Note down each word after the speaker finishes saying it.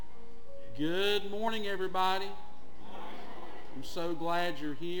Good morning, everybody. I'm so glad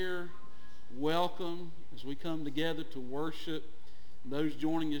you're here. Welcome as we come together to worship. Those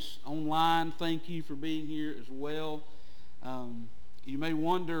joining us online, thank you for being here as well. You may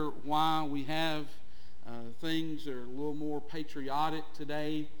wonder why we have things that are a little more patriotic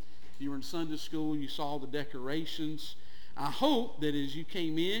today. If you were in Sunday school, you saw the decorations. I hope that as you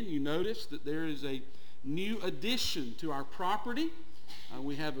came in, you noticed that there is a new addition to our property.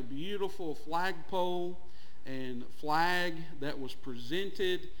 We have a beautiful flagpole and flag that was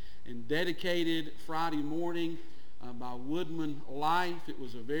presented and dedicated Friday morning by Woodman Life. It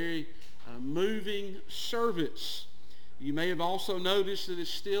was a very moving service. You may have also noticed that it's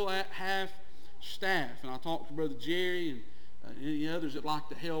still at half staff. And I talked to Brother Jerry and any others that like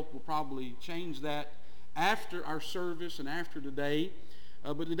to help will probably change that after our service and after today.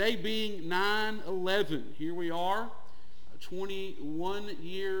 But today being 9/11, here we are, 21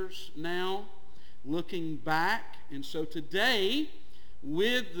 years now, looking back. And so today,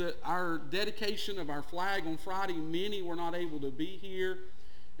 with our dedication of our flag on Friday, many were not able to be here.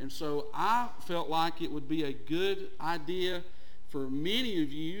 And so I felt like it would be a good idea for many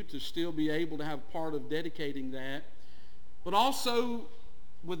of you to still be able to have part of dedicating that. But also,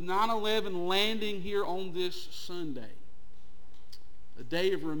 with 9/11 landing here on this Sunday, a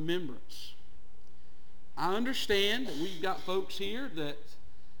day of remembrance. I understand that we've got folks here that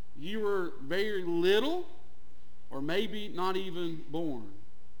you were very little or maybe not even born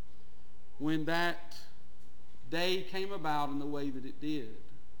when that day came about in the way that it did.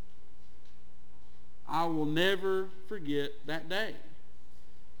 I will never forget that day.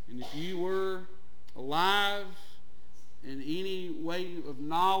 And if you were alive in any way of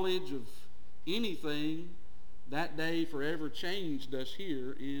knowledge of anything, that day forever changed us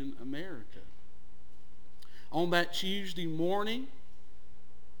here in America. On that Tuesday morning,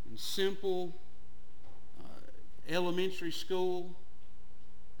 in Simple Elementary School,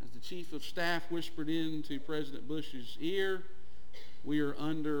 as the Chief of Staff whispered into President Bush's ear, we are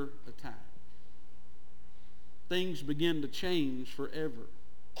under attack. Things begin to change forever.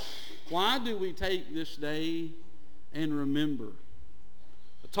 Why do we take this day and remember?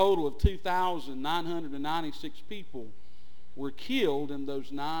 A total of 2,996 people were killed in those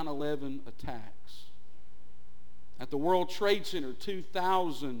 9/11 attacks. At the World Trade Center,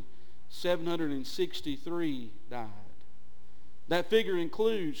 2,763 died. That figure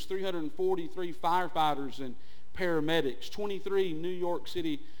includes 343 firefighters and paramedics, 23 New York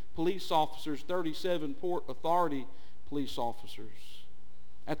City police officers, 37 Port Authority police officers.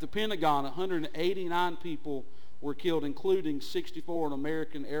 At the Pentagon, 189 people were killed, including 64 on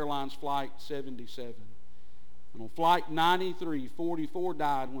American Airlines Flight 77. And on Flight 93, 44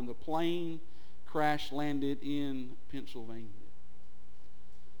 died when the plane crash landed in Pennsylvania.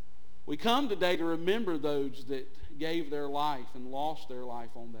 We come today to remember those that gave their life and lost their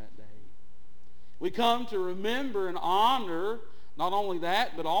life on that day. We come to remember and honor not only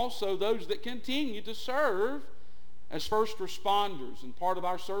that, but also those that continue to serve as first responders. And part of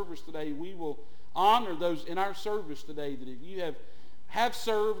our service today, we will honor those in our service today that if you have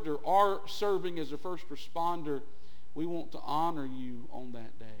served or are serving as a first responder, we want to honor you on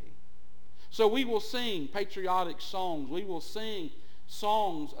that day. So we will sing patriotic songs. We will sing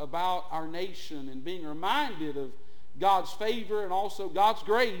songs about our nation and being reminded of God's favor and also God's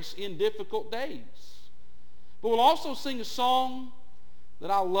grace in difficult days. But we'll also sing a song that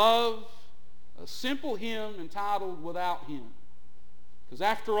I love, a simple hymn entitled Without Him. Because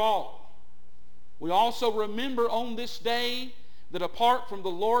after all, we also remember on this day that apart from the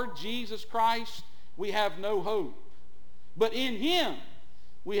Lord Jesus Christ, we have no hope. But in Him,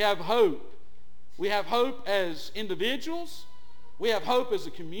 we have hope. We have hope as individuals. We have hope as a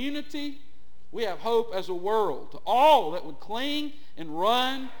community. We have hope as a world. To all that would cling and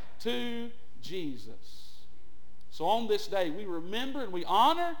run to Jesus. So on this day, we remember and we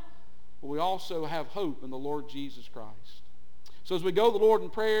honor, but we also have hope in the Lord Jesus Christ. So as we go to the Lord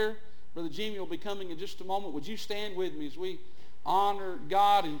in prayer, Brother Jimmy will be coming in just a moment. Would you stand with me as we honor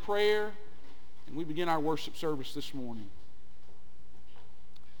God in prayer and we begin our worship service this morning?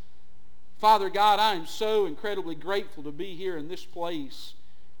 Father God, I am so incredibly grateful to be here in this place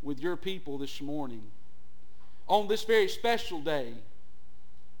with your people this morning. On this very special day,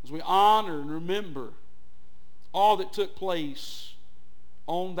 as we honor and remember all that took place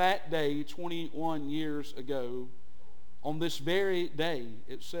on that day 21 years ago, on this very day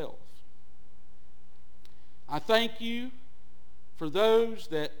itself. I thank you for those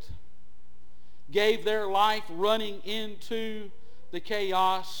that gave their life running into the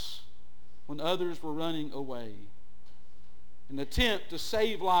chaos when others were running away. in an attempt to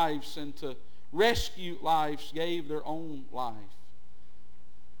save lives and to rescue lives, gave their own life.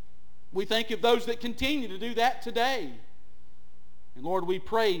 We think of those that continue to do that today. And Lord, we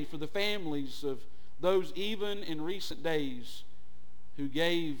pray for the families of those even in recent days who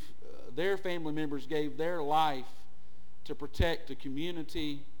gave, their family members gave their life to protect a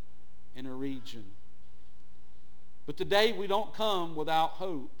community and a region. But today we don't come without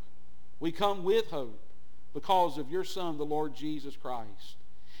hope. We come with hope because of your Son, the Lord Jesus Christ.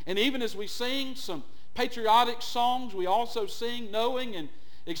 And even as we sing some patriotic songs, we also sing knowing and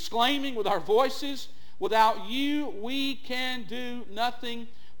exclaiming with our voices, without you we can do nothing,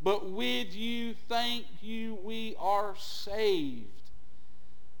 but with you, thank you, we are saved.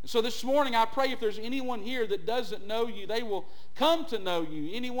 And so this morning I pray if there's anyone here that doesn't know you, they will come to know you.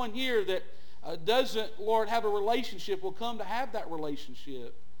 Anyone here that doesn't, Lord, have a relationship will come to have that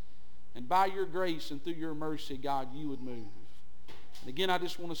relationship. And by your grace and through your mercy, God, you would move. And again, I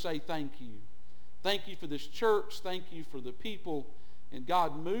just want to say thank you. Thank you for this church. Thank you for the people. And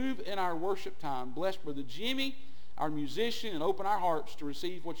God, move in our worship time. Bless Brother Jimmy, our musician, and open our hearts to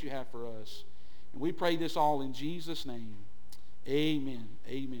receive what you have for us. And we pray this all in Jesus' name. Amen.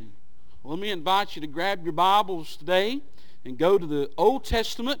 Amen. Well, let me invite you to grab your Bibles today and go to the Old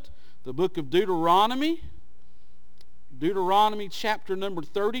Testament, the book of Deuteronomy. Deuteronomy chapter number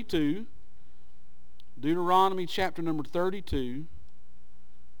 32. Deuteronomy chapter number 32.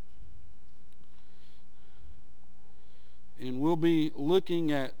 And we'll be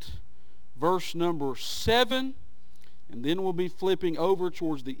looking at verse number 7. And then we'll be flipping over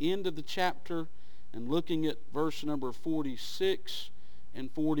towards the end of the chapter and looking at verse number 46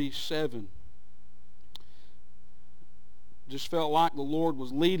 and 47. Just felt like the Lord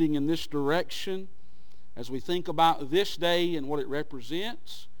was leading in this direction as we think about this day and what it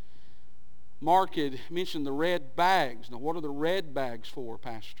represents. Mark had mentioned the red bags. Now, what are the red bags for,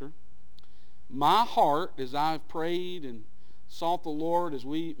 Pastor? My heart, as I've prayed and sought the Lord as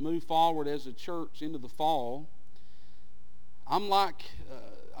we move forward as a church into the fall, I'm like,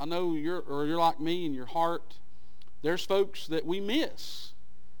 I know you're like me in your heart. There's folks that we miss.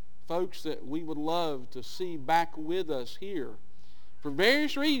 Folks that we would love to see back with us here for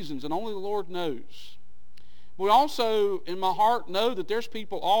various reasons, and only the Lord knows. We also, in my heart, know that there's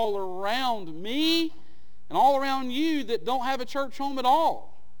people all around me and all around you that don't have a church home at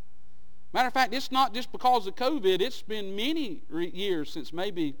all. Matter of fact, it's not just because of COVID. It's been many years since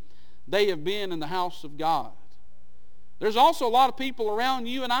maybe they have been in the house of God. There's also a lot of people around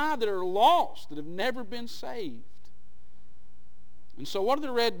you and I that are lost, that have never been saved. And so what are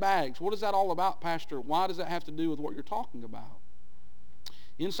the red bags? What is that all about, Pastor? Why does that have to do with what you're talking about?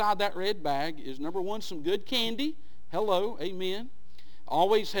 Inside that red bag is, number one, some good candy. Hello, amen.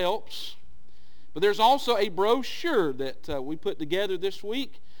 Always helps. But there's also a brochure that we put together this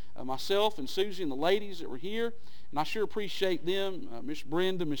week. Myself and Susie and the ladies that were here. And I sure appreciate them. Miss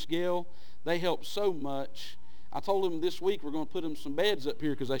Brenda, Miss Gail, they helped so much. I told them this week we're going to put them some beds up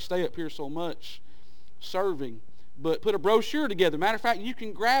here because they stay up here so much serving. But put a brochure together. Matter of fact, you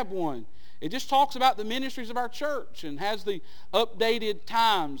can grab one. It just talks about the ministries of our church and has the updated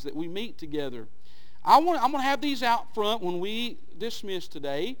times that we meet together. I'm going to have these out front when we dismiss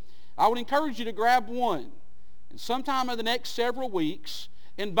today. I would encourage you to grab one. And sometime in the next several weeks,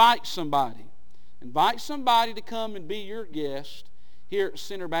 invite somebody. Invite somebody to come and be your guest here at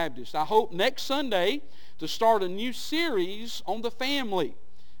Center Baptist. I hope next Sunday to start a new series on the family.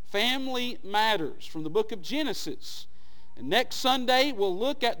 Family Matters from the book of Genesis. And next Sunday we'll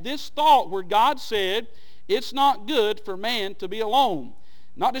look at this thought where God said it's not good for man to be alone.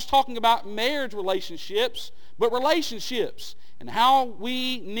 Not just talking about marriage relationships, but relationships and how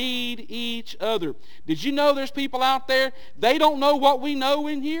we need each other. Did you know there's people out there, they don't know what we know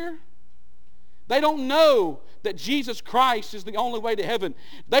in here? They don't know that Jesus Christ is the only way to heaven.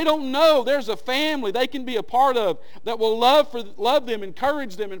 They don't know there's a family they can be a part of that will love them,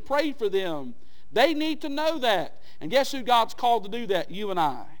 encourage them, and pray for them. They need to know that. And guess who God's called to do that? You and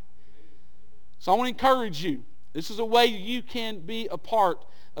I. So I want to encourage you. This is a way you can be a part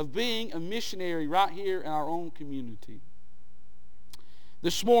of being a missionary right here in our own community.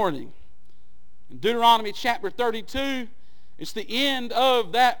 This morning, in Deuteronomy chapter 32, it's the end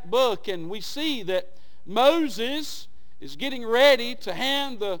of that book, and we see that Moses is getting ready to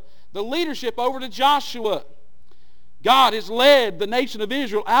hand the leadership over to Joshua. God has led the nation of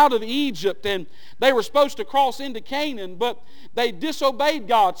Israel out of Egypt, and they were supposed to cross into Canaan, but they disobeyed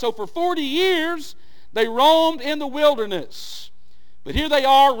God. So for 40 years, they roamed in the wilderness. But here they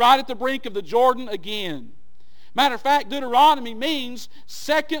are right at the brink of the Jordan again. Matter of fact, Deuteronomy means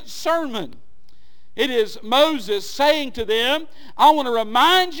second sermon. It is Moses saying to them, I want to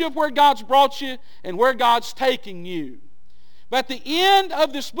remind you of where God's brought you and where God's taking you. But at the end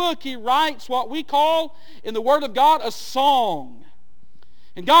of this book, he writes what we call in the Word of God a song.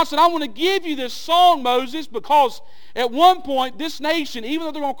 And God said, I want to give you this song, Moses, because at one point, this nation, even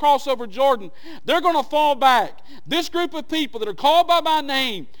though they're going to cross over Jordan, they're going to fall back. This group of people that are called by my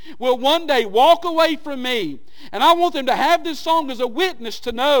name will one day walk away from me. And I want them to have this song as a witness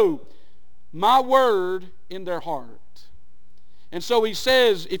to know my word in their heart. And so he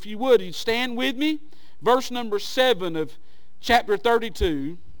says, if you would, you stand with me. Verse number 7 of chapter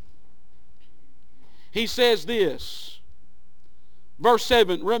 32. He says this. Verse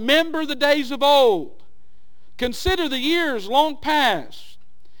 7, remember the days of old. Consider the years long past.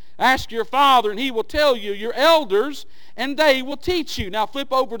 Ask your father, and he will tell you, your elders, and they will teach you. Now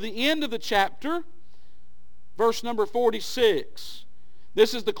flip over to the end of the chapter, verse number 46.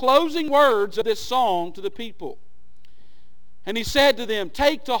 This is the closing words of this song to the people. And he said to them,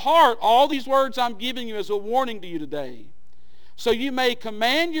 take to heart all these words I'm giving you as a warning to you today, so you may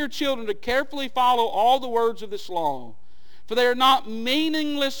command your children to carefully follow all the words of this law. For they are not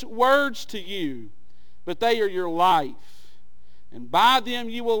meaningless words to you, but they are your life. And by them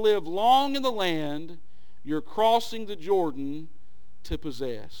you will live long in the land you're crossing the Jordan to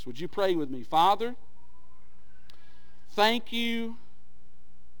possess. Would you pray with me? Father, thank you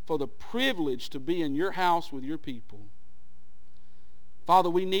for the privilege to be in your house with your people. Father,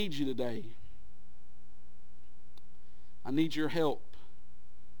 we need you today. I need your help.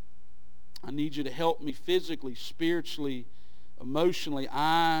 I need you to help me physically, spiritually, emotionally.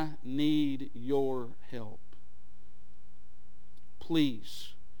 I need your help.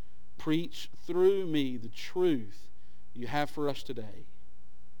 Please preach through me the truth you have for us today.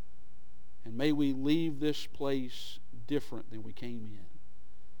 And may we leave this place different than we came in.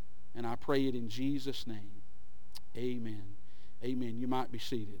 And I pray it in Jesus' name. Amen. Amen. You might be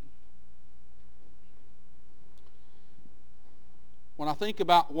seated. When I think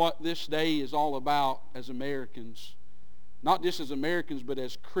about what this day is all about as Americans, not just as Americans, but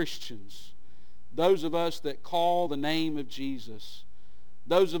as Christians, those of us that call the name of Jesus,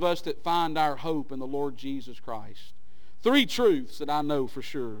 those of us that find our hope in the Lord Jesus Christ, three truths that I know for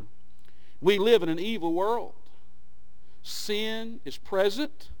sure. We live in an evil world. Sin is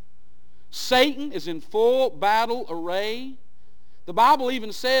present. Satan is in full battle array. The Bible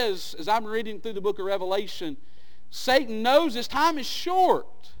even says, as I'm reading through the book of Revelation, Satan knows his time is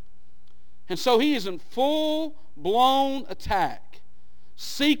short. And so he is in full-blown attack,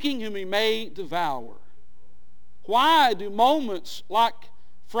 seeking whom he may devour. Why do moments like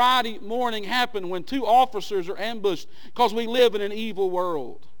Friday morning happen when two officers are ambushed? Because we live in an evil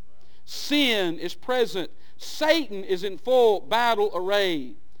world. Sin is present. Satan is in full battle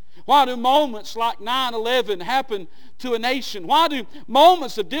array. Why do moments like 9/11 happen to a nation? Why do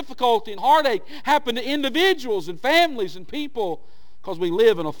moments of difficulty and heartache happen to individuals and families and people? Because we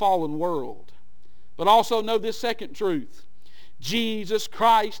live in a fallen world. But also know this second truth. Jesus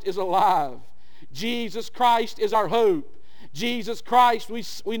Christ is alive. Jesus Christ is our hope. Jesus Christ,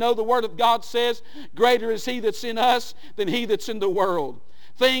 we know the Word of God says, greater is He that's in us than he that's in the world.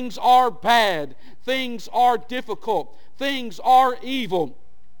 Things are bad. Things are difficult. Things are evil.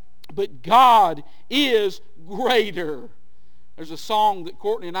 But God is greater. There's a song that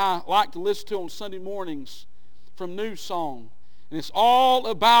Courtney and I like to listen to on Sunday mornings from New Song. And it's all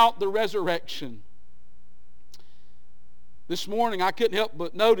about the resurrection. This morning I couldn't help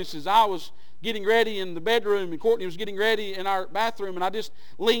but notice as I was getting ready in the bedroom and Courtney was getting ready in our bathroom, and I just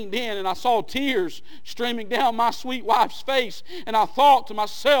leaned in and I saw tears streaming down my sweet wife's face, and I thought to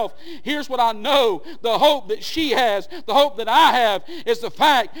myself, here's what I know, the hope that she has, the hope that I have is the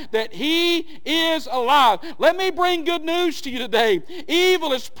fact that He is alive. Let me bring good news to you today.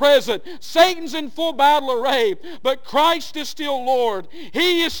 Evil is present. Satan's in full battle array, but Christ is still Lord.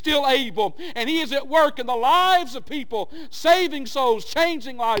 He is still able, and He is at work in the lives of people, saving souls,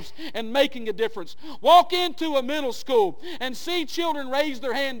 changing lives, and making a difference. Walk into a middle school and see children raise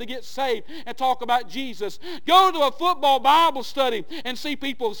their hand to get saved and talk about Jesus. Go to a football Bible study and see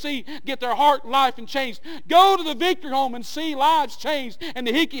people get their heart, life, and changed. Go to the Victory Home and see lives changed, and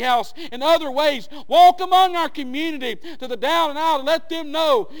the Hickey House and other ways. Walk among our community to the down and out and let them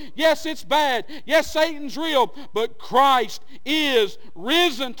know, yes, it's bad. Yes, Satan's real, but Christ is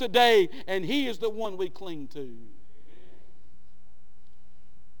risen today, and He is the one we cling to.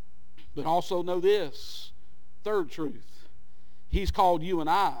 But also know this, third truth. He's called you and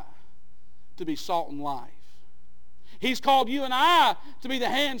I to be salt and life. He's called you and I to be the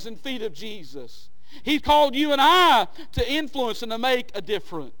hands and feet of Jesus. He's called you and I to influence and to make a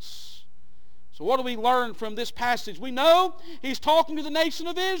difference. So So what do we learn from this passage? We know he's talking to the nation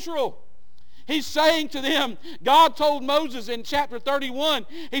of Israel. He's saying to them, God told Moses in chapter 31,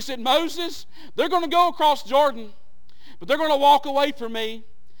 he said, Moses, they're going to go across Jordan, but they're going to walk away from me.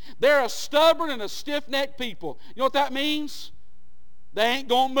 They're a stubborn and a stiff-necked people. You know what that means? They ain't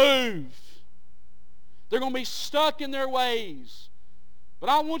going to move. They're going to be stuck in their ways. But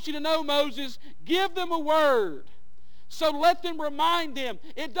I want you to know, Moses, give them a word. So let them remind them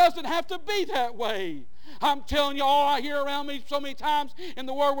it doesn't have to be that way. I'm telling you, all I hear around me so many times in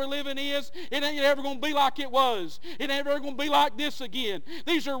the world we're living is, it ain't ever going to be like it was. It ain't ever going to be like this again.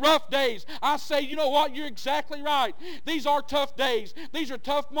 These are rough days. I say, you know what? You're exactly right. These are tough days. These are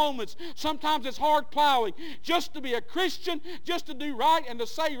tough moments. Sometimes it's hard plowing. Just to be a Christian, just to do right and to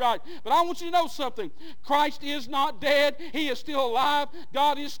say right. But I want you to know something. Christ is not dead. He is still alive.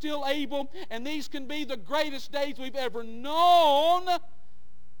 God is still able. And these can be the greatest days we've ever known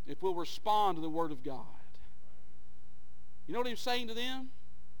if we'll respond to the Word of God. You know what he was saying to them?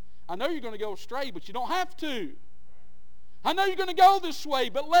 I know you're going to go astray, but you don't have to. I know you're going to go this way,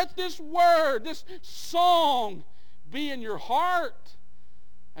 but let this word, this song, be in your heart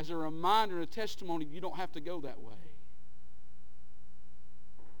as a reminder and a testimony you don't have to go that way.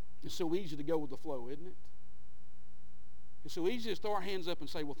 It's so easy to go with the flow, isn't it? It's so easy to throw our hands up and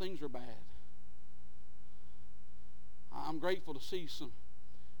say, well, things are bad. I'm grateful to see some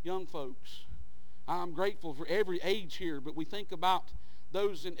young folks. I'm grateful for every age here, but we think about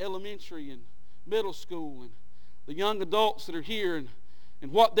those in elementary and middle school and the young adults that are here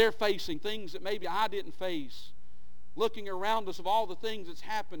and what they're facing, things that maybe I didn't face, looking around us of all the things that's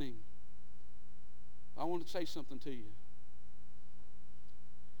happening. I want to say something to you.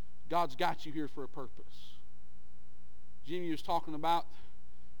 God's got you here for a purpose. Jimmy was talking about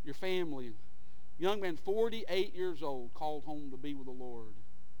your family. A young man, 48 years old, called home to be with the Lord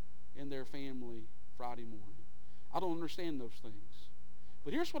in their family Friday morning. I don't understand those things.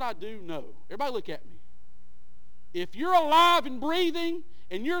 But here's what I do know. Everybody look at me. If you're alive and breathing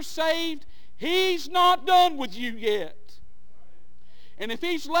and you're saved, he's not done with you yet. And if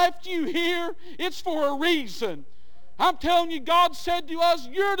he's left you here, it's for a reason. I'm telling you, God said to us,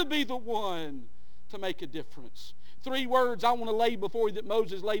 you're to be the one to make a difference. 3 words I want to lay before you that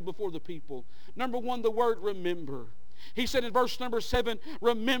Moses laid before the people. Number 1, the word remember. He said in verse number 7,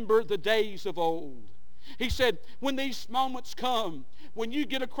 remember the days of old. He said, when these moments come, when you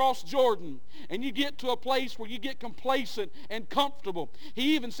get across Jordan and you get to a place where you get complacent and comfortable.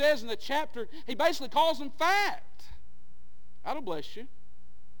 He even says in the chapter, he basically calls them fat. That'll bless you.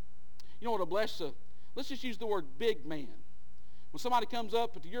 You know what will bless you? Let's just use the word big man. When somebody comes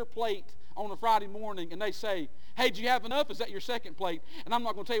up to your plate on a Friday morning and they say, hey, did you have enough? Is that your second plate? And I'm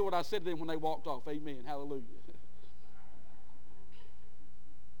not going to tell you what I said to them when they walked off. Amen. Hallelujah.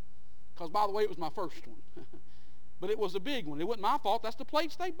 Because, by the way, it was my first one. But it was a big one. It wasn't my fault. That's the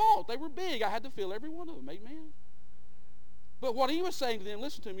plates they bought. They were big. I had to fill every one of them. Amen. But what he was saying to them,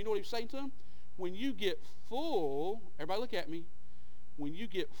 listen to him. You know what he was saying to them? When you get full, everybody look at me. When you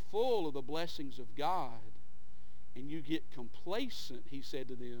get full of the blessings of God and you get complacent, he said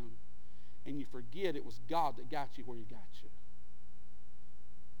to them, and you forget it was God that got you where he got you.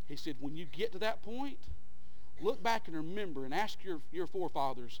 He said, when you get to that point, look back and remember and ask your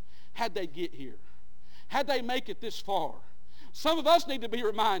forefathers, how'd they get here? How'd they make it this far? Some of us need to be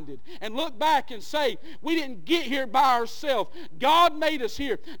reminded and look back and say, we didn't get here by ourselves. God made us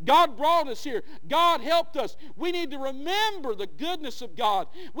here. God brought us here. God helped us. We need to remember the goodness of God.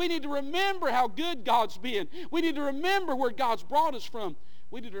 We need to remember how good God's been. We need to remember where God's brought us from.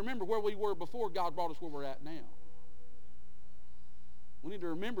 We need to remember where we were before God brought us where we're at now. We need to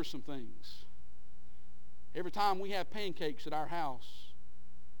remember some things. Every time we have pancakes at our house,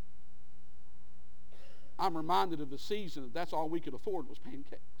 I'm reminded of the season that's all we could afford was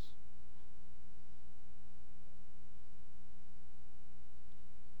pancakes.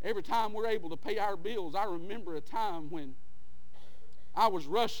 Every time we're able to pay our bills, I remember a time when I was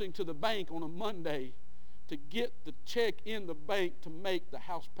rushing to the bank on a Monday to get the check in the bank to make the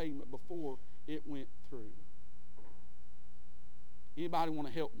house payment before it went through. Anybody want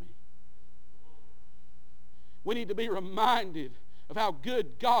to help me? We need to be reminded of how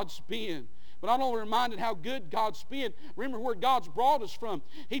good God's been. But not only reminded how good God's been, remember where God's brought us from.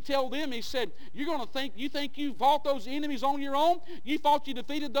 He told them, he said, you think you fought those enemies on your own? You thought you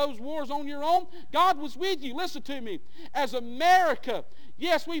defeated those wars on your own? God was with you. Listen to me. As America,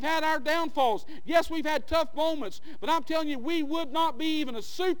 yes, we've had our downfalls. Yes, we've had tough moments. But I'm telling you, we would not be even a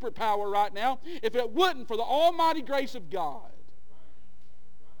superpower right now if it wasn't for the almighty grace of God.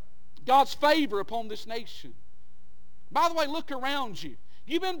 God's favor upon this nation. By the way, look around you.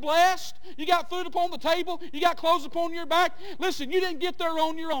 You've been blessed. You got food upon the table. You got clothes upon your back. Listen, you didn't get there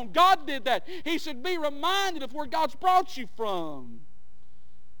on your own. God did that. He said, be reminded of where God's brought you from.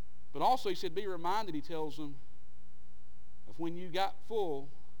 But also, he said, be reminded, he tells them, of when you got full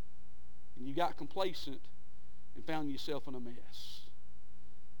and you got complacent and found yourself in a mess.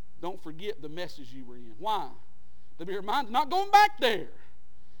 Don't forget the messes you were in. Why? To be reminded, not going back there.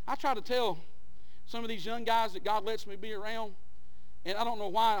 I try to tell some of these young guys that God lets me be around, and I don't know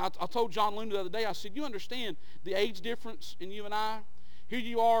why. I told John Luna the other day, I said, you understand the age difference in you and I? Here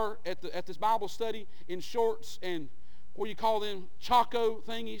you are at this Bible study in shorts and what do you call them, Chaco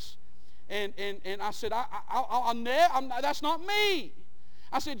thingies. And I said, that's not me.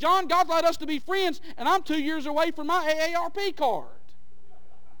 I said, John, God led us to be friends, and I'm 2 years away from my AARP card.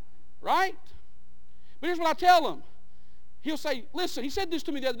 Right? But here's what I tell him. He'll say, listen, he said this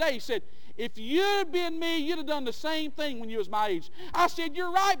to me the other day. He said, if you'd have been me, you'd have done the same thing when you was my age. I said,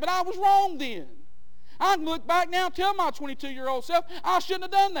 you're right, but I was wrong then. I can look back now and tell my 22-year-old self, I shouldn't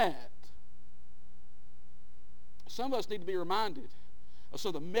have done that. Some of us need to be reminded of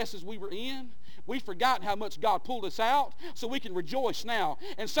some of the messes we were in. We've forgotten how much God pulled us out, so we can rejoice now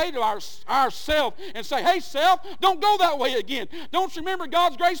and say to ourself and say, hey, self, don't go that way again. Don't you remember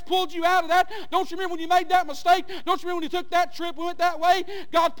God's grace pulled you out of that? Don't you remember when you made that mistake? Don't you remember when you took that trip and went that way?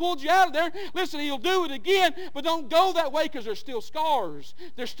 God pulled you out of there. Listen, he'll do it again, but don't go that way because there's still scars.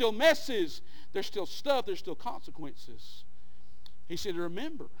 There's still messes. There's still stuff. There's still consequences. He said,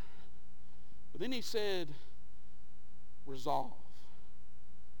 remember. But then he said, resolve.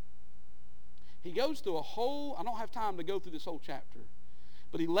 He goes through a whole, I don't have time to go through this whole chapter,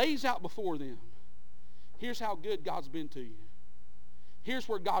 but he lays out before them, here's how good God's been to you. Here's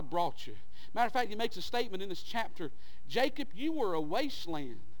where God brought you. Matter of fact, he makes a statement in this chapter, Jacob, you were a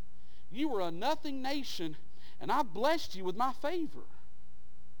wasteland. You were a nothing nation, and I blessed you with my favor.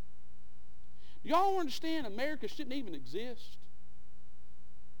 Do y'all understand America shouldn't even exist?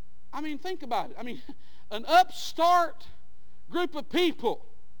 I mean, think about it. I mean, an upstart group of people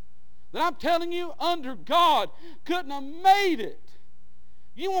that I'm telling you, under God, couldn't have made it.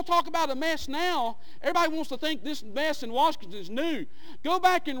 You want to talk about a mess now? Everybody wants to think this mess in Washington is new. Go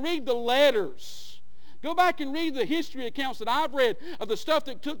back and read the letters. Go back and read the history accounts that I've read of the stuff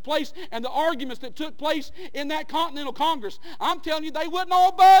that took place and the arguments that took place in that Continental Congress. I'm telling you, they wasn't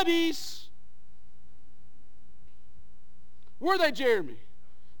all buddies. Were they, Jeremy?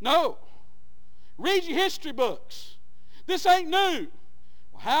 No. Read your history books. This ain't new.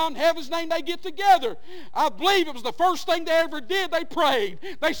 How in heaven's name they get together? I believe it was the first thing they ever did. They prayed.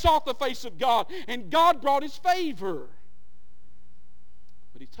 They sought the face of God. And God brought his favor.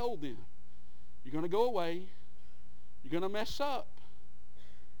 But he told them, you're going to go away. You're going to mess up.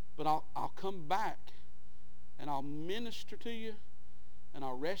 But I'll come back and I'll minister to you and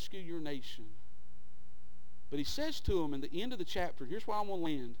I'll rescue your nation. But he says to them in the end of the chapter, here's where I want to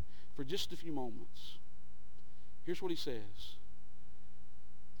land for just a few moments. Here's what he says.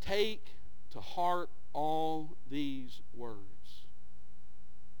 Take to heart all these words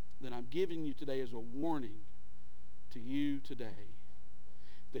that I'm giving you today as a warning to you today,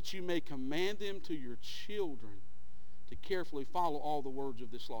 that you may command them to your children to carefully follow all the words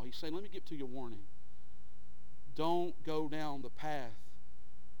of this law. He's saying, let me give to you a warning. Don't go down the path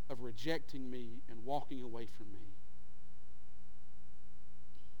of rejecting me and walking away from me.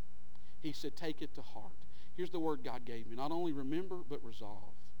 He said, take it to heart. Here's the word God gave me. Not only remember, but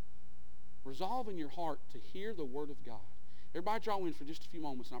resolve. Resolve in your heart to hear the word of God. Everybody draw in for just a few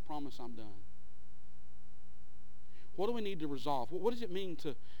moments, and I promise I'm done. What do we need to resolve? What does it mean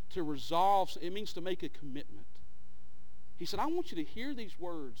to resolve? It means to make a commitment. He said, I want you to hear these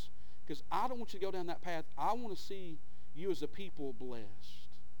words because I don't want you to go down that path. I want to see you as a people blessed.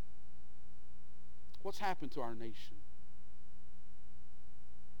 What's happened to our nation?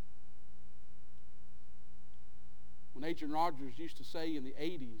 When Adrian Rogers used to say in the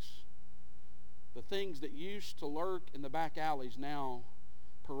 80s, the things that used to lurk in the back alleys now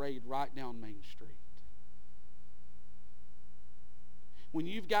parade right down Main Street. When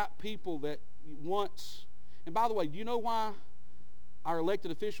you've got people that once, and by the way, do you know why our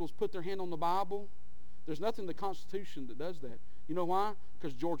elected officials put their hand on the Bible? There's nothing in the Constitution that does that. You know why?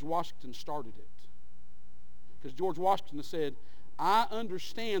 Because George Washington started it. Because George Washington said, I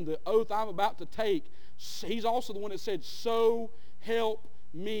understand the oath I'm about to take. He's also the one that said, so help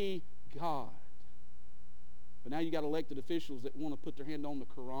me God. But now you got elected officials that want to put their hand on the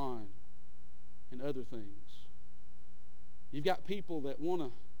Quran and other things. You've got people that want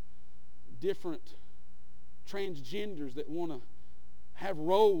to, different transgenders that want to have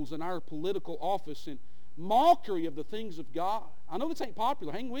roles in our political office. And mockery of the things of God. I know this ain't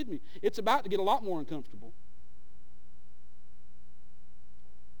popular. Hang with me. It's about to get a lot more uncomfortable.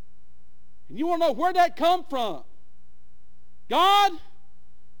 And you want to know where that come from? God,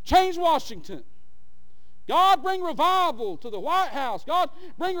 change Washington. God, bring revival to the White House. God,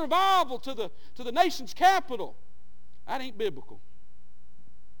 bring revival to the nation's capital. That ain't biblical.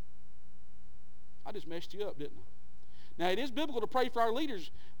 I just messed you up, didn't I? Now, it is biblical to pray for our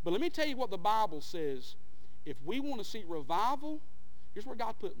leaders, but let me tell you what the Bible says. If we want to see revival, here's where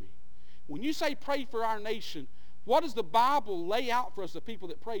God put me. When you say pray for our nation, what does the Bible lay out for us, the people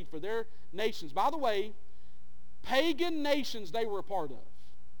that prayed for their nations? By the way, pagan nations they were a part of.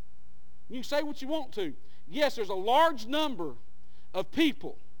 You can say what you want to. Yes, there's a large number of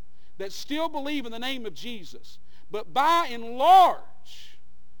people that still believe in the name of Jesus. But by and large,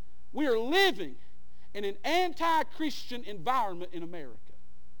 we are living in an anti-Christian environment in America.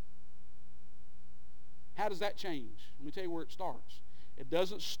 How does that change? Let me tell you where it starts. It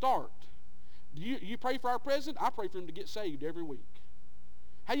doesn't start. You pray for our president? I pray for him to get saved every week.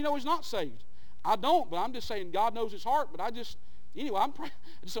 How do you know he's not saved? I don't, but I'm just saying God knows his heart, but anyway,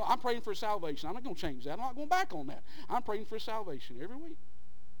 I'm praying for salvation. I'm not going to change that. I'm not going back on that. I'm praying for salvation every week.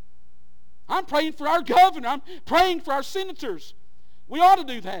 I'm praying for our governor. I'm praying for our senators. We ought to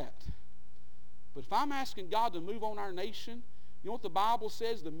do that. But if I'm asking God to move on our nation, you know what the Bible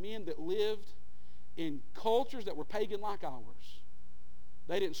says? The men that lived in cultures that were pagan like ours,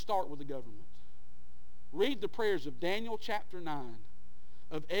 they didn't start with the government. Read the prayers of Daniel chapter 9,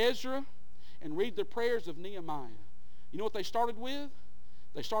 of Ezra, and read the prayers of Nehemiah. You know what they started with?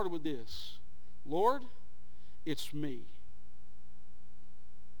 They started with this: Lord, it's me.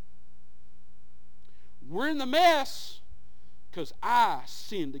 We're in the mess because I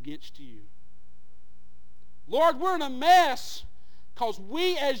sinned against you. Lord, we're in a mess because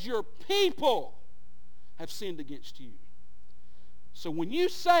we as your people have sinned against you. So when you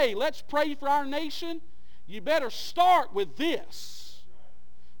say, let's pray for our nation, you better start with this.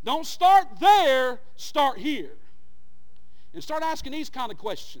 Don't start there, start here. And start asking these kind of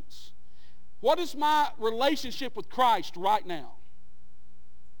questions. What is my relationship with Christ right now?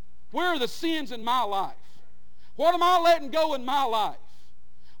 Where are the sins in my life? What am I letting go in my life?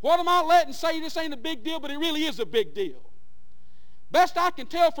 What am I letting say this ain't a big deal, but it really is a big deal? Best I can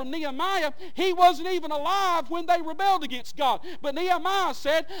tell from Nehemiah, he wasn't even alive when they rebelled against God. But Nehemiah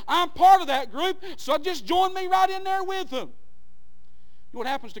said, I'm part of that group, so just join me right in there with them. You know what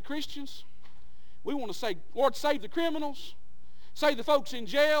happens to Christians? We want to say, Lord, save the criminals, save the folks in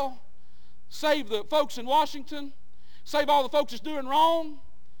jail, save the folks in Washington, save all the folks that's doing wrong.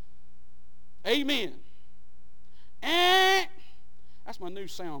 Amen. That's my new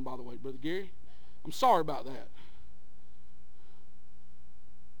sound, by the way, Brother Gary. I'm sorry about that.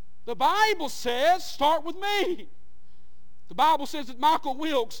 The Bible says, start with me. The Bible says that Michael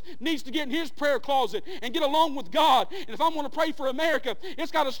Wilkes needs to get in his prayer closet and get along with God. And if I want to pray for America,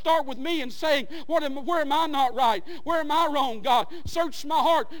 it's got to start with me and saying, where am I not right? Where am I wrong, God? Search my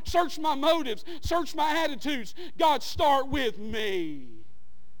heart. Search my motives. Search my attitudes. God, start with me.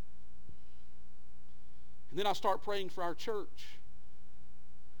 And then I start praying for our church.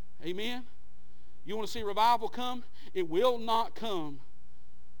 Amen? You want to see revival come? It will not come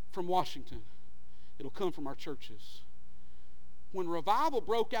from Washington. It'll come from our churches. When revival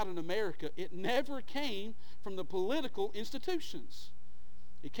broke out in America, it never came from the political institutions.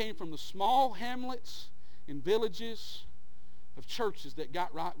 It came from the small hamlets and villages of churches that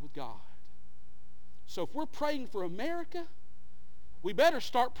got right with God. So if we're praying for America, we better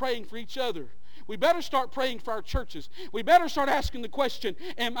start praying for each other. We better start praying for our churches. We better start asking the question,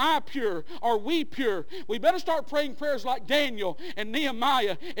 am I pure? Are we pure? We better start praying prayers like Daniel and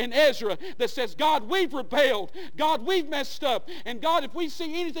Nehemiah and Ezra that says, God, we've rebelled. God, we've messed up. And God, if we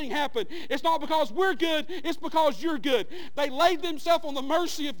see anything happen, it's not because we're good, it's because you're good. They laid themselves on the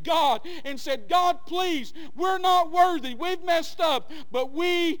mercy of God and said, God, please, we're not worthy. We've messed up, but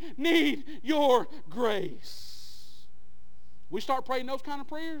we need your grace. We start praying those kind of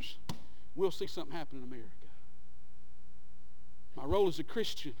prayers, we'll see something happen in America. My role as a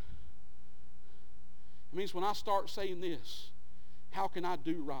Christian, it means when I start saying this, how can I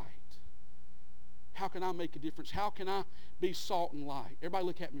do right? How can I make a difference? How can I be salt and light? Everybody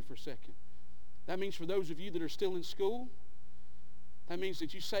look at me for a second. That means for those of you that are still in school, that means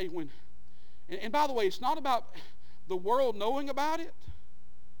that you say when, and by the way, it's not about the world knowing about it.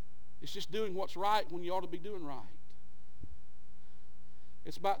 It's just doing what's right when you ought to be doing right.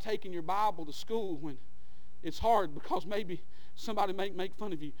 It's about taking your Bible to school when it's hard because maybe somebody may make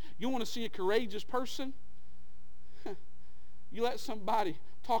fun of you. You want to see a courageous person? You let somebody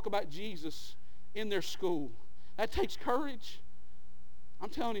talk about Jesus in their school. That takes courage. I'm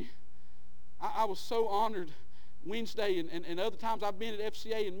telling you, I was so honored Wednesday and other times I've been at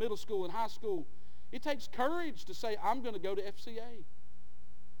FCA in middle school and high school. It takes courage to say, I'm going to go to FCA.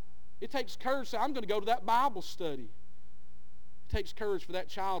 It takes courage to say, I'm going to go to that Bible study. It takes courage for that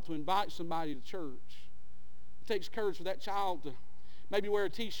child to invite somebody to church. It takes courage for that child to maybe wear a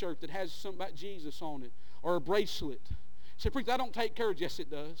t-shirt that has something about Jesus on it, or a bracelet. Say, preacher, that don't take courage. Yes, it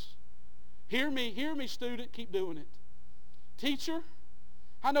does. Hear me, student. Keep doing it. Teacher,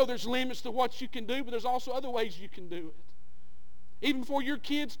 I know there's limits to what you can do, but there's also other ways you can do it. Even before your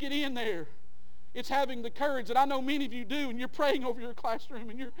kids get in there, it's having the courage that I know many of you do, and you're praying over your classroom,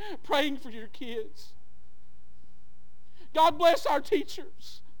 and you're praying for your kids. God bless our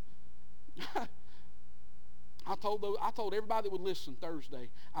teachers. I told everybody that would listen Thursday,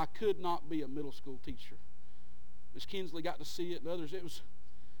 I could not be a middle school teacher. Miss Kinsley got to see it, and others.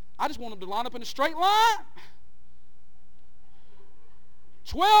 I just want them to line up in a straight line.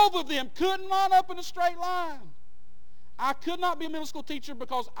 12 of them couldn't line up in a straight line. I could not be a middle school teacher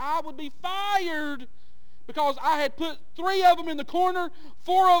because I would be fired because I had put 3 of them in the corner,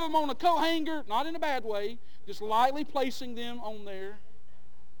 4 of them on a coat hanger, not in a bad way, just lightly placing them on there.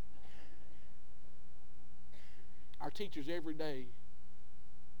 Our teachers every day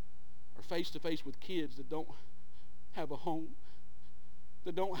are face to face with kids that don't have a home,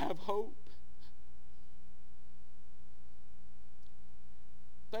 that don't have hope.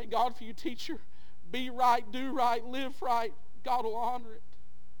 Thank God for you, teacher. Be right, do right, live right. God will honor it.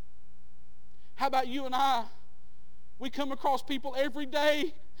 How about you and I? We come across people every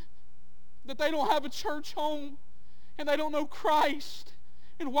day that they don't have a church home and they don't know Christ.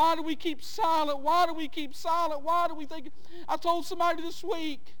 And why do we keep silent? Why do we keep silent? Why do we think? I told somebody this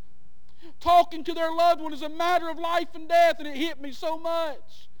week, talking to their loved one is a matter of life and death, and it hit me so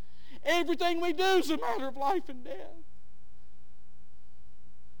much. Everything we do is a matter of life and death.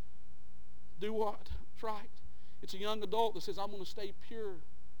 Do what? That's right. It's a young adult that says, I'm going to stay pure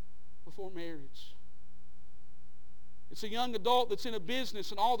before marriage. It's a young adult that's in a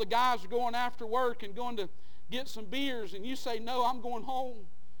business and all the guys are going after work and going to get some beers, and you say, no, I'm going home.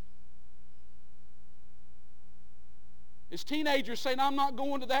 It's teenagers saying, I'm not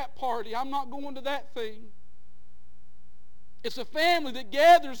going to that party. I'm not going to that thing. It's a family that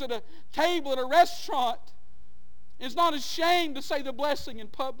gathers at a table at a restaurant and is not ashamed to say the blessing in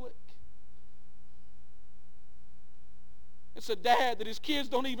public. It's a dad that his kids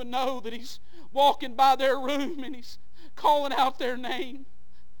don't even know that he's walking by their room and he's calling out their name.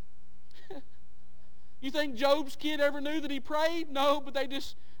 You think Job's kid ever knew that he prayed? No, but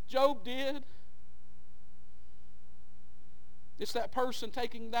Job did. It's that person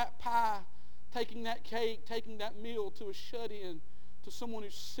taking that pie, taking that cake, taking that meal to a shut-in, to someone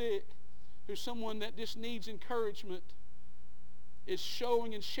who's sick, who's someone that just needs encouragement. It's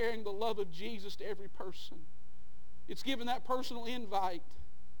showing and sharing the love of Jesus to every person. It's giving that personal invite.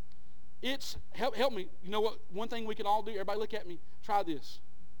 It's, help me, you know what, one thing we can all do, everybody look at me, try this.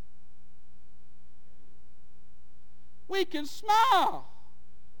 We can smile.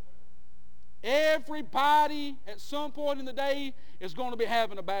 Everybody at some point in the day is going to be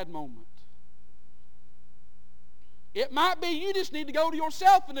having a bad moment. It might be you just need to go to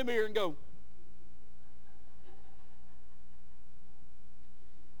yourself in the mirror and go.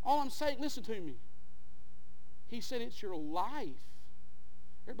 All I'm saying, listen to me. He said it's your life.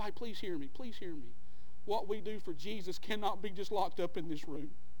 Everybody, please hear me. Please hear me. What we do for Jesus cannot be just locked up in this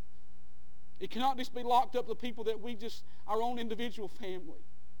room. It cannot just be locked up to people that our own individual family.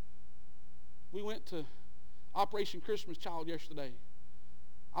 We went to Operation Christmas Child yesterday.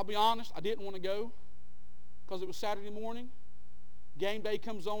 I'll be honest, I didn't want to go because it was Saturday morning. Game day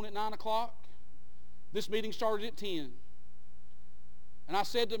comes on at 9 o'clock. This meeting started at 10. And I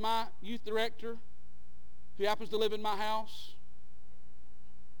said to my youth director, who happens to live in my house,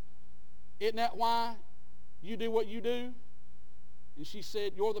 isn't that why you do what you do? And she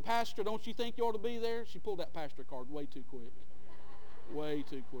said, you're the pastor, don't you think you ought to be there? She pulled that pastor card way too quick. Way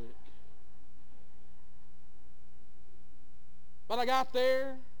too quick. But I got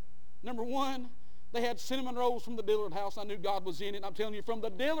there. Number one, they had cinnamon rolls from the Dillard house. I knew God was in it. I'm telling you, from the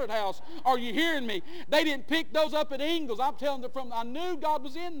Dillard house. Are you hearing me? They didn't pick those up at Ingles. I'm telling you, I knew God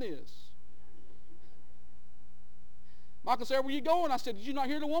was in this. Michael said, where are you going? I said, did you not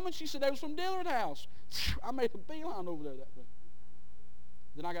hear the woman? She said, they was from Dillard house. I made a beeline over there that day.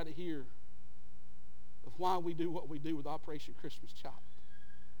 Then I got to hear of why we do what we do with Operation Christmas Child.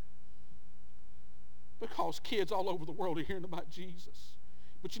 Because kids all over the world are hearing about Jesus.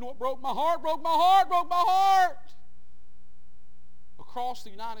 But you know what broke my heart? A across the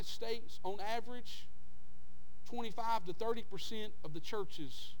United States, on average, 25 to 30% of the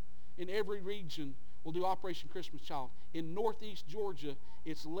churches in every region will do Operation Christmas Child. In Northeast Georgia,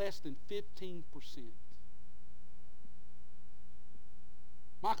 it's less than 15%.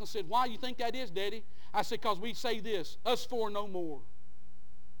 Michael said, why do you think that is, Daddy? I said, because we say this, us four no more.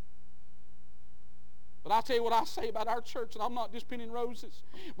 But I'll tell you what I say about our church, and I'm not just pinning roses.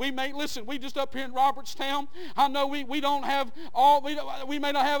 We just up here in Robertstown. I know we don't have all, we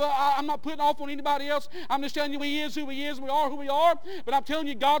may not have, I'm not putting off on anybody else. I'm just telling you He is who He is, and we are who we are. But I'm telling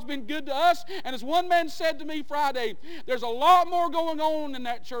you, God's been good to us. And as one man said to me Friday, there's a lot more going on in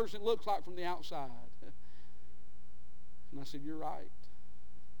that church than it looks like from the outside. And I said, you're right.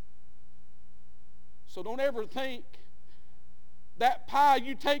 So don't ever think that pie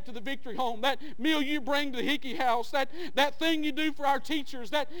you take to the Victory Home, that meal you bring to the Hickey House, that thing you do for our teachers,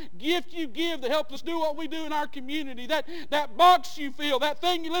 that gift you give to help us do what we do in our community, that box you fill, that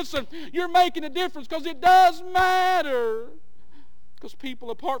thing you listen, you're making a difference, because it does matter. Because people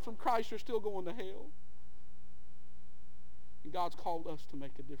apart from Christ are still going to hell. And God's called us to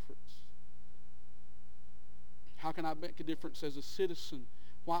make a difference. How can I make a difference as a citizen?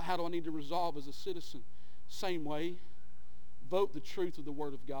 How do I need to resolve as a citizen? Same way. Vote the truth of the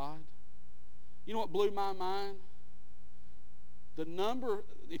Word of God. You know what blew my mind? The number,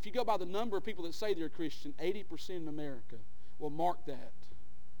 if you go by the number of people that say they're Christian, 80% in America will mark that.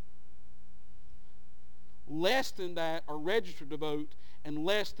 Less than that are registered to vote, and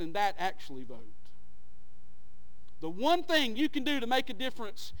less than that actually vote. The one thing you can do to make a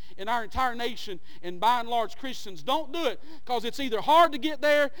difference in our entire nation, and by and large Christians, don't do it because it's either hard to get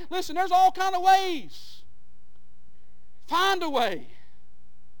there. Listen, there's all kind of ways. Find a way.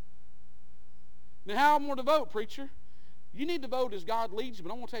 Now, how am I going to vote, preacher? You need to vote as God leads you,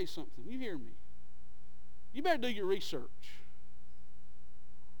 but I'm going to tell you something. You hear me. You better do your research.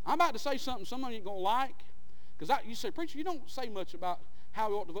 I'm about to say something some of you ain't going to like. Because you say, preacher, you don't say much about how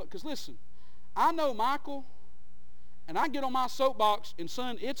we ought to vote. Because listen, I know Michael, and I get on my soapbox, and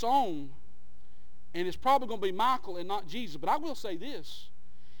son, it's on. And it's probably going to be Michael and not Jesus. But I will say this.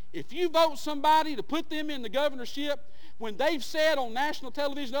 If you vote somebody to put them in the governorship, when they've said on national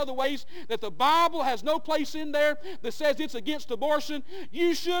television and other ways that the Bible has no place in there that says it's against abortion,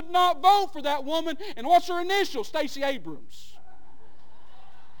 you should not vote for that woman. And what's her initial? Stacey Abrams.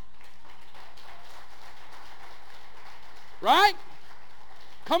 Right?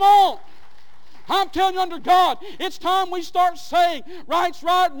 Come on. I'm telling you under God, it's time we start saying right's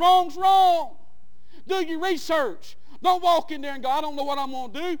right, wrong's wrong. Do your research. Don't walk in there and go, I don't know what I'm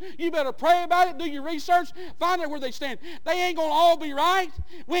going to do. You better pray about it, do your research, find out where they stand. They ain't going to all be right.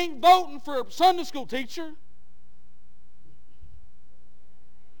 We ain't voting for a Sunday school teacher.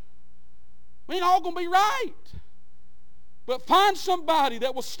 We ain't all going to be right. But find somebody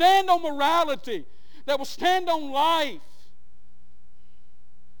that will stand on morality, that will stand on life,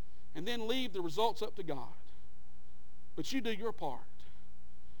 and then leave the results up to God. But you do your part.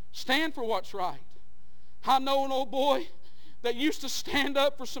 Stand for what's right. I know an old boy that used to stand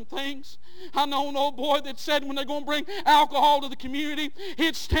up for some things. I know an old boy that said when they're going to bring alcohol to the community,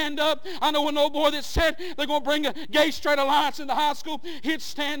 he'd stand up. I know an old boy that said they're going to bring a gay straight alliance into high school, he'd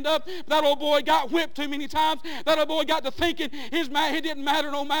stand up. That old boy got whipped too many times. That old boy got to thinking it didn't matter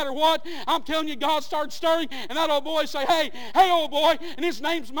no matter what. I'm telling you, God started stirring, and that old boy say, hey old boy, and his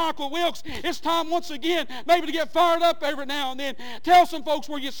name's Michael Wilkes. It's time once again maybe to get fired up every now and then. Tell some folks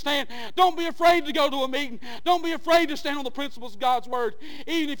where you stand. Don't be afraid to go to a meeting. Don't be afraid to stand on the principles of God's Word.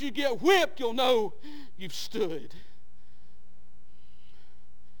 Even if you get whipped, you'll know you've stood.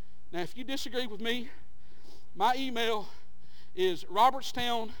 Now, if you disagree with me, my email is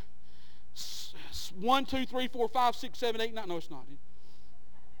Robertstown 1, 2, 3, 4, 5, 6, 7, 8, 9. No, it's not.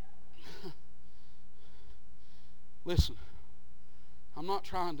 Listen, I'm not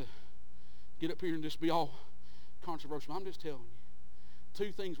trying to get up here and just be all controversial. I'm just telling you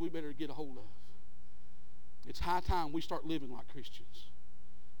 2 things we better get a hold of. It's high time we start living like Christians.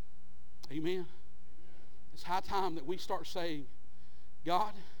 Amen? It's high time that we start saying,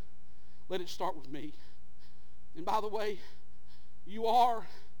 God, let it start with me. And by the way, you are.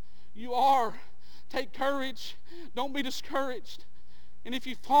 Take courage. Don't be discouraged. And if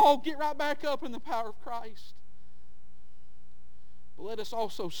you fall, get right back up in the power of Christ. But let us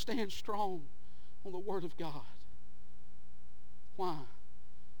also stand strong on the Word of God. Why?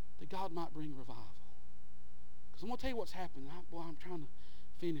 That God might bring revival. Because I'm going to tell you what's happened. I'm trying to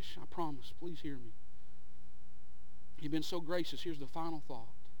finish. I promise. Please hear me. You've been so gracious. Here's the final thought.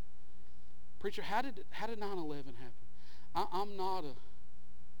 Preacher, how did 9/11 happen? I'm not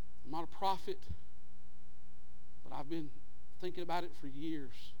a prophet, but I've been thinking about it for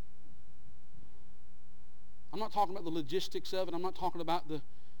years. I'm not talking about the logistics of it. I'm not talking about the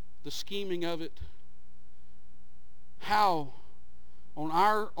scheming of it. How on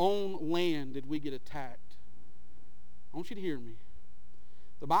our own land did we get attacked? I want you to hear me.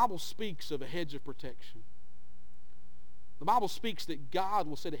 The Bible speaks of a hedge of protection. The Bible speaks that God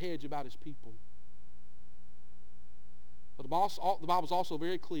will set a hedge about His people. But the Bible is also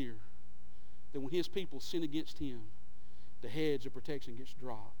very clear that when His people sin against Him, the hedge of protection gets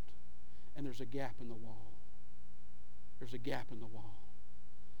dropped, and there's a gap in the wall. There's a gap in the wall.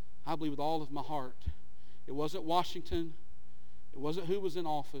 I believe with all of my heart, it wasn't Washington, it wasn't who was in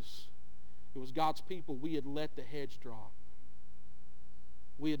office, it was God's people. We had let the hedge drop.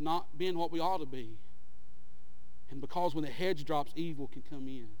 We had not been what we ought to be. And because when the hedge drops, evil can come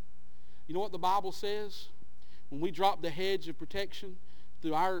in. You know what the Bible says? When we drop the hedge of protection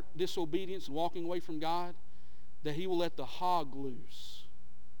through our disobedience and walking away from God, that He will let the hog loose.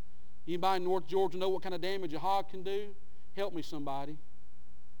 Anybody in North Georgia know what kind of damage a hog can do? Help me, somebody.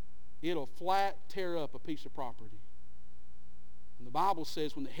 It'll flat tear up a piece of property. And the Bible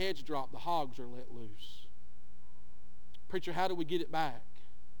says when the hedge drops, the hogs are let loose. Preacher, how do we get it back?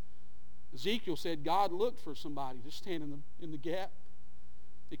 Ezekiel said God looked for somebody to stand in the gap.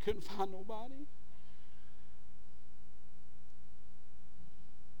 He couldn't find nobody.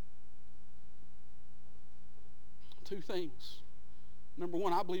 Two things. Number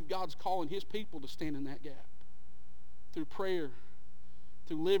one, I believe God's calling His people to stand in that gap. Through prayer,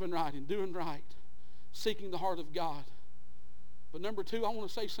 through living right and doing right, seeking the heart of God. But number two, I want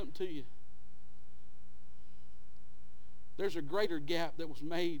to say something to you. There's a greater gap that was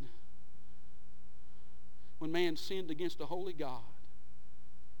made when man sinned against a holy God.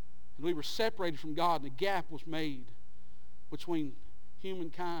 And we were separated from God, and a gap was made between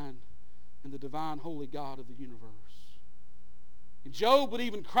humankind and the divine holy God of the universe. And Job would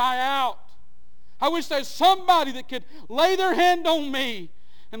even cry out, I wish there's somebody that could lay their hand on me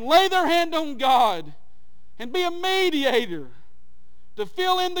and lay their hand on God and be a mediator to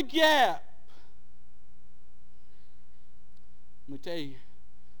fill in the gap. Let me tell you,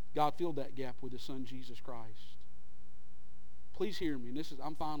 God filled that gap with His Son, Jesus Christ. Please hear me. And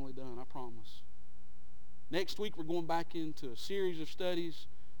I'm finally done, I promise. Next week we're going back into a series of studies,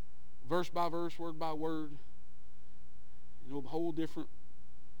 verse by verse, word by word. And it'll be a whole different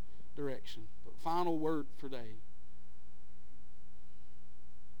direction. But final word for today.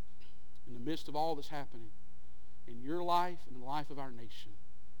 In the midst of all that's happening in your life and in the life of our nation,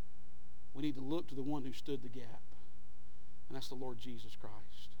 we need to look to the one who stood the gap. And that's the Lord Jesus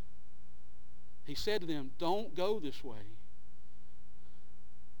Christ. He said to them, don't go this way.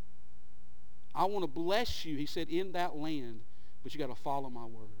 I want to bless you, He said, in that land, but you got to follow my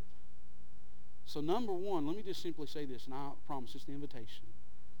word. So number one, let me just simply say this, and I promise it's the invitation.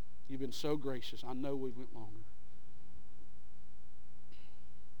 You've been so gracious. I know we went longer.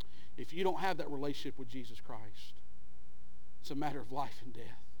 If you don't have that relationship with Jesus Christ, it's a matter of life and death.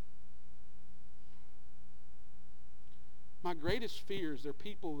 My greatest fear is there are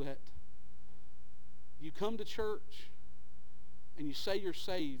people that you come to church and you say you're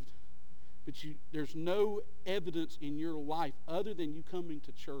saved, but there's no evidence in your life other than you coming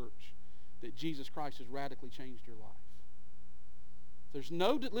to church that Jesus Christ has radically changed your life.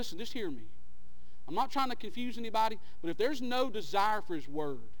 Listen, just hear me. I'm not trying to confuse anybody, but if there's no desire for His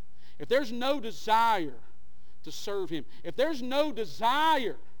word, if there's no desire to serve Him, if there's no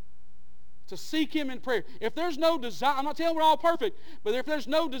desire to seek Him in prayer, if there's no desire, I'm not telling we're all perfect, but if there's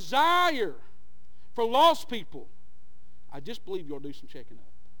no desire for lost people, I just believe you'll do some checking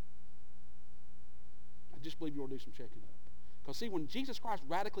up. I just believe you'll do some checking up. Because see, when Jesus Christ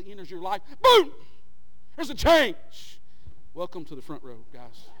radically enters your life, boom! There's a change. Welcome to the front row,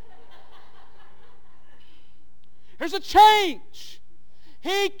 guys. There's a change.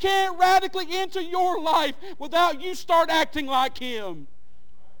 He can't radically enter your life without you start acting like Him.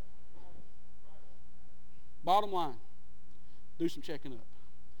 Bottom line, do some checking up.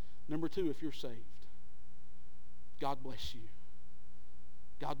 Number two, if you're saved, God bless you.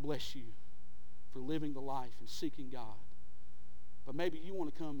 God bless you for living the life and seeking God. But maybe you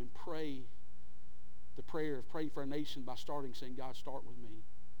want to come and pray the prayer of praying for our nation by saying, God, start with me.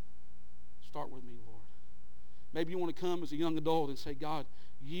 Start with me, Lord. Maybe you want to come as a young adult and say, God,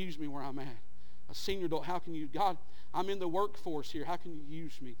 use me where I'm at. A senior adult, how can you, God, I'm in the workforce here. How can you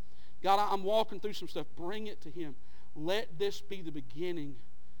use me? God, I'm walking through some stuff. Bring it to Him. Let this be the beginning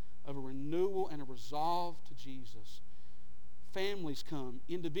of a renewal and a resolve to Jesus. Families come,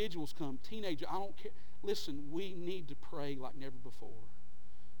 individuals come, teenagers, I don't care. Listen, we need to pray like never before.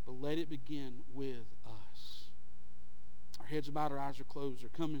 But let it begin with us. Our heads are bowed, our eyes are closed. They're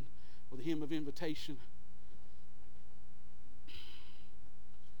coming with a hymn of invitation.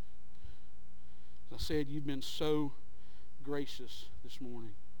 As I said, you've been so gracious this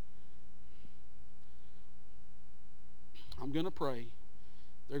morning. I'm going to pray.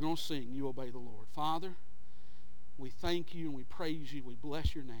 They're going to sing. You obey the Lord. Father, we thank you and we praise you. We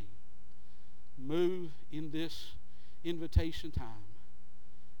bless your name. Move in this invitation time.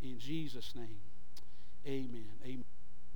 In Jesus' name, amen. Amen.